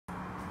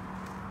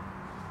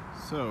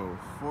So,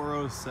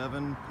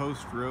 407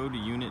 Post Road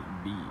Unit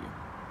B.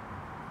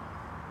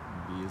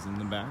 B is in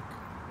the back.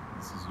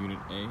 This is Unit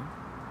A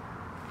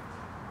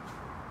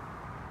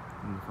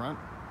in the front.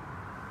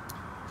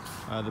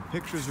 The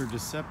pictures are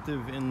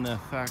deceptive in the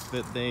fact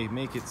that they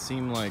make it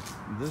seem like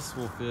this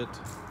will fit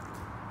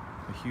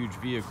a huge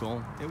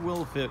vehicle. It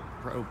will fit,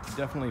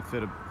 definitely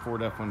fit a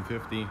Ford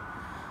F-150,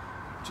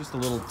 just a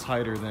little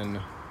tighter than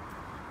it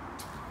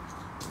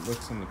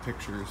looks in the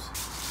pictures.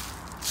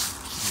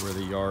 Where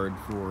the yard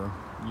for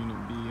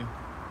Unit B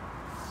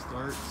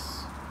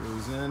starts,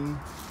 goes in.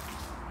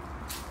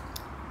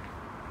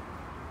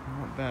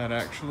 Not bad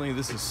actually.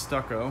 This is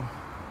stucco.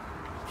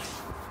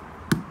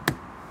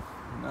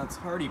 And that's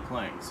hardy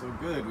plank, so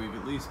good. We've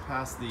at least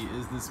passed the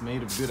is this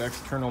made of good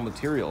external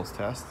materials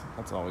test.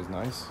 That's always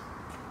nice.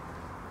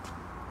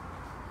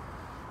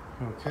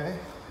 Okay,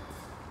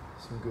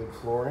 some good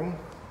flooring.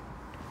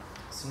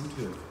 Seem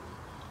to have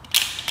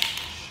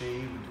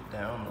shaved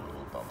down the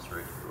little bumps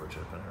right here, which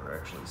I've never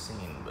actually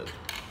seen, but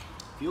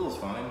feels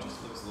fine,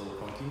 just looks a little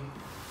funky. You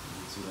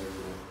can see like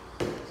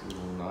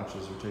little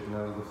notches are taken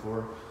out of the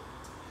floor.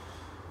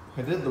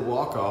 I did the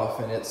walk off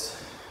and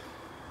it's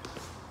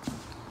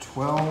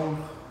 12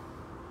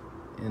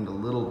 and a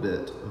little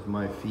bit of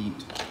my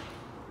feet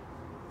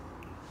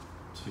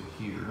to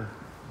here.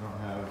 I don't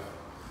have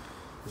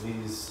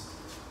these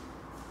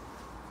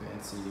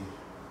fancy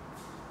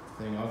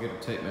thing. I'll get a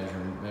tape measure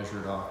and measure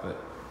it off,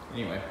 but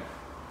anyway.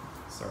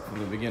 Start from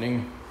the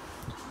beginning.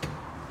 You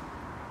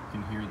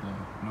can hear the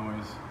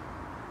noise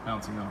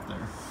bouncing off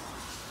there.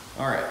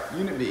 All right,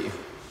 Unit B.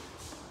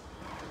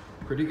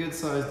 Pretty good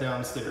size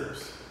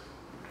downstairs.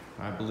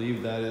 I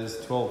believe that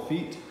is 12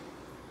 feet.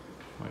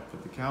 Might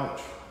fit the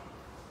couch.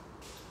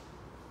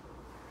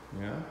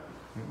 Yeah,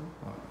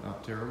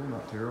 not terrible,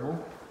 not terrible.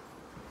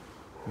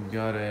 We've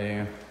got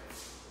it's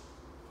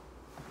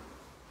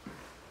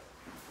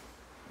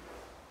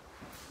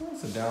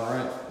a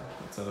downright,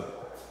 it's a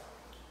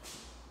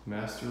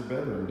master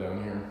bedroom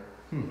down here.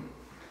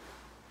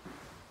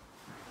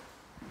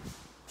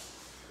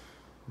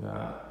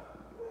 That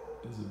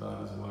is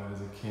about as wide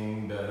as a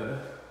king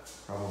bed,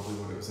 probably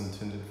what it was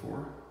intended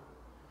for.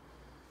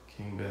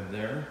 King bed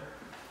there.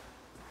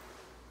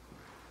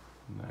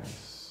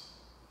 Nice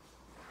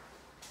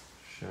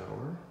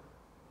shower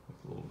with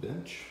a little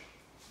bench.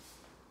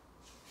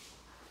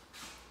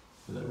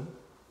 Hello.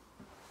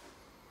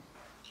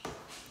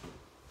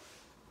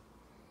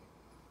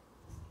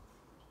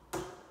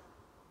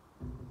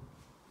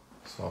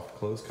 Soft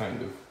close,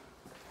 kind of.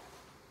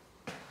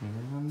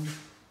 And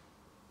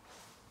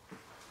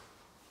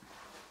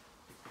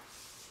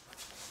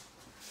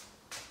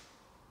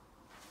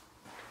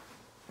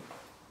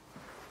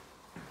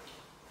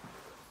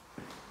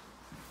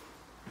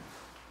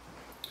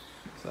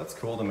so that's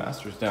cool. The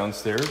master's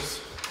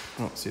downstairs.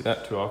 I don't see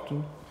that too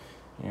often.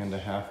 And a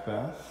half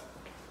bath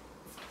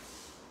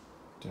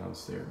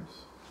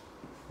downstairs.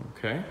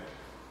 Okay.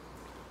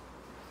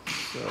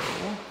 So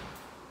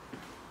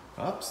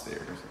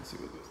upstairs, let's see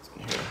what this is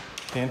in here.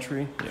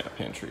 Pantry, yeah,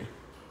 pantry.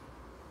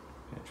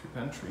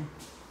 Pantry.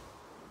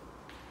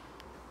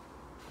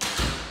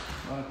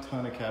 Not a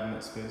ton of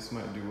cabinet space.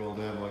 Might do well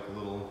to have like a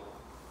little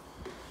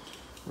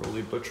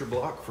rolly butcher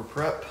block for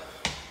prep.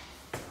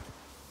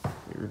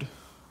 Weird.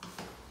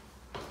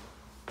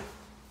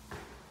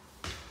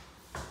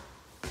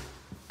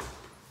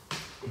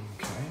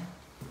 Okay.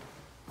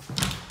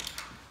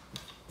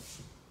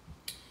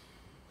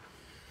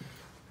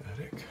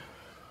 Attic.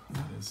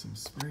 That is some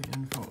spray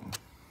and foam.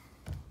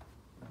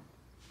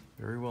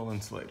 Very well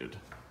insulated.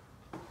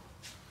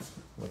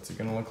 What's it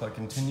gonna look like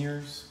in 10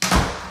 years?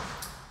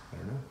 I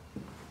don't know.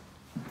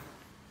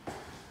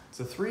 It's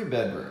a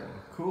 3-bedroom.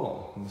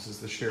 Cool. And this is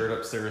the shared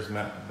upstairs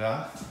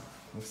bath.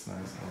 Looks nice.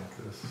 I like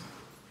this.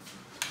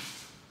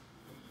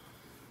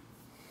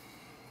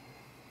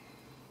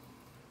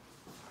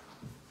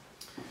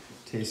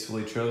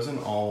 Tastefully chosen,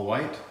 all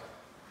white.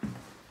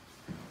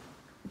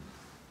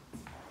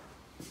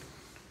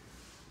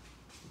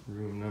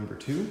 Room number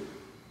 2.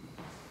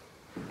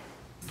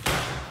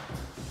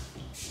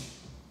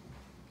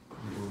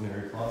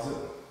 Ordinary closet.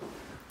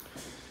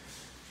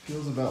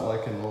 Feels about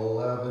like an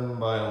 11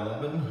 by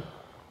 11. Down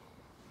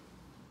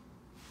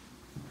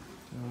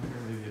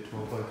here, maybe a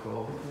 12 by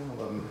 12.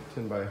 11,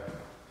 10 by.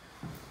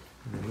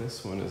 And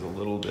this one is a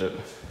little bit,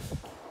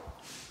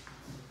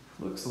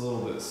 looks a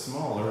little bit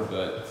smaller,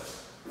 but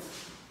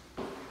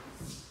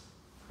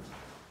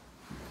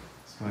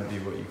this might be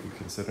what you could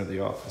consider the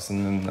office.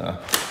 And then the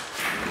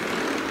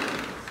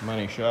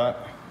money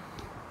shot.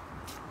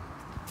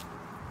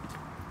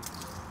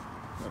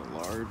 Got a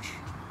large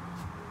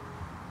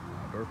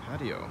outdoor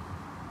patio.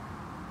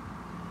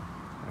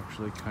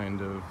 Actually,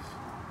 kind of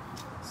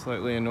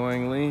slightly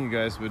annoyingly, you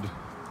guys would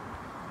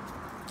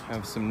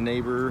have some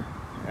neighbor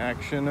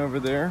action over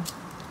there.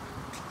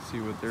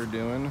 See what they're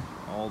doing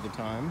all the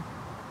time.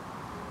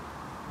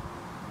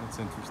 That's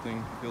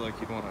interesting. I feel like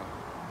you'd want to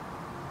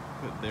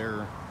put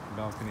their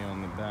balcony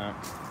on the back,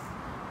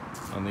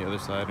 on the other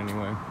side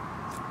anyway.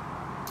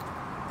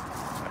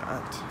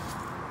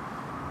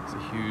 That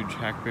It's a huge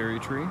hackberry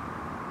tree.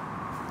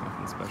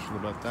 Nothing special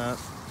about that.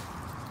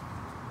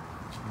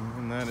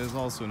 And that is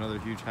also another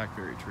huge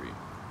hackberry tree.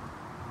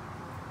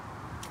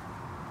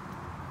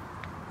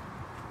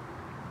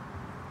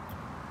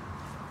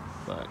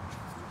 But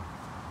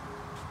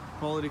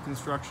quality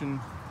construction,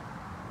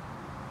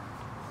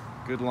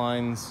 good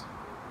lines,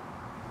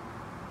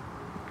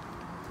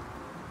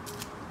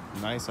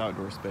 nice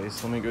outdoor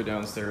space. Let me go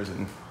downstairs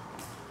and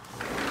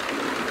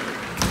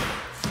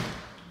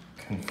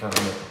confirm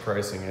what the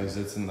pricing is.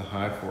 It's in the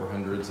high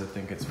 400s. I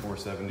think it's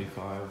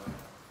 $475.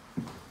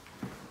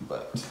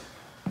 But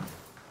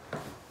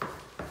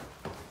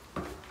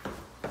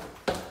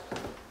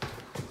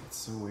it's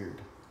so weird.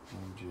 Why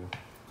would you?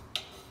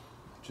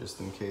 Just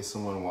in case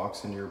someone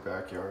walks into your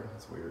backyard.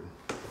 It's weird.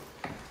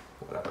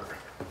 Whatever.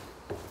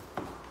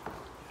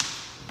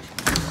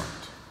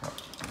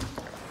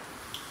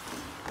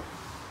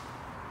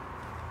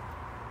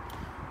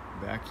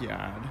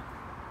 Backyard.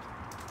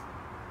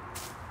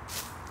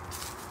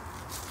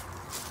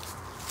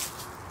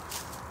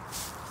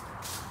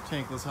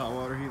 Tankless hot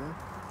water heater.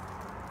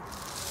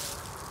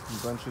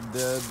 A bunch of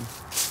dead,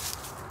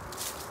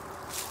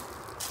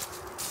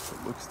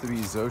 it looks to be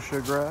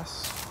zosia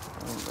grass. I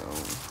don't know.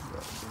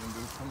 Got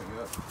bamboo coming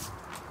up.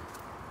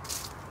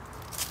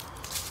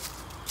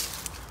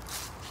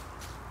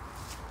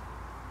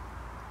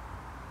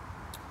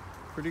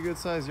 Pretty good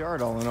sized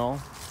yard all in all.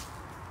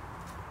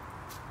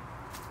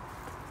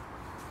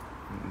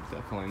 And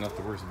definitely not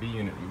the worst bee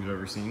unit you've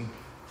ever seen.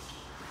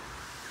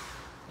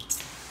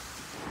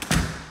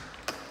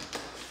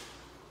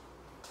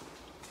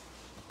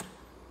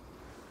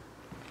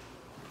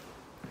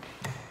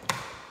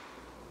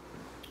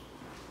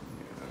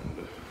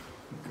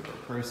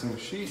 Pricing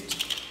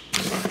sheet.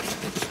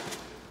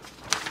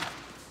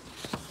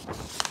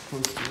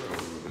 Post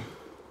Road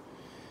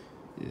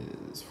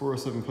is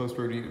 407 Post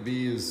Road Unit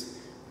B is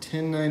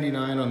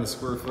 $10.99 on the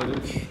square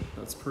footage.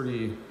 That's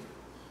pretty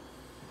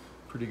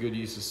good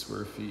use of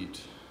square feet.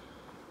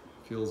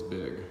 Feels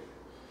big.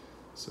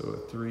 So a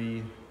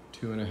 3,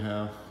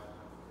 2.5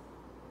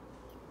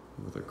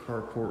 with a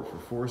carport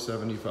for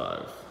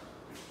 $475.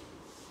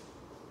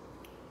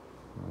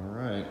 All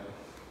right,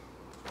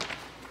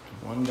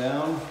 one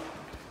down.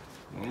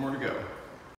 One more to go.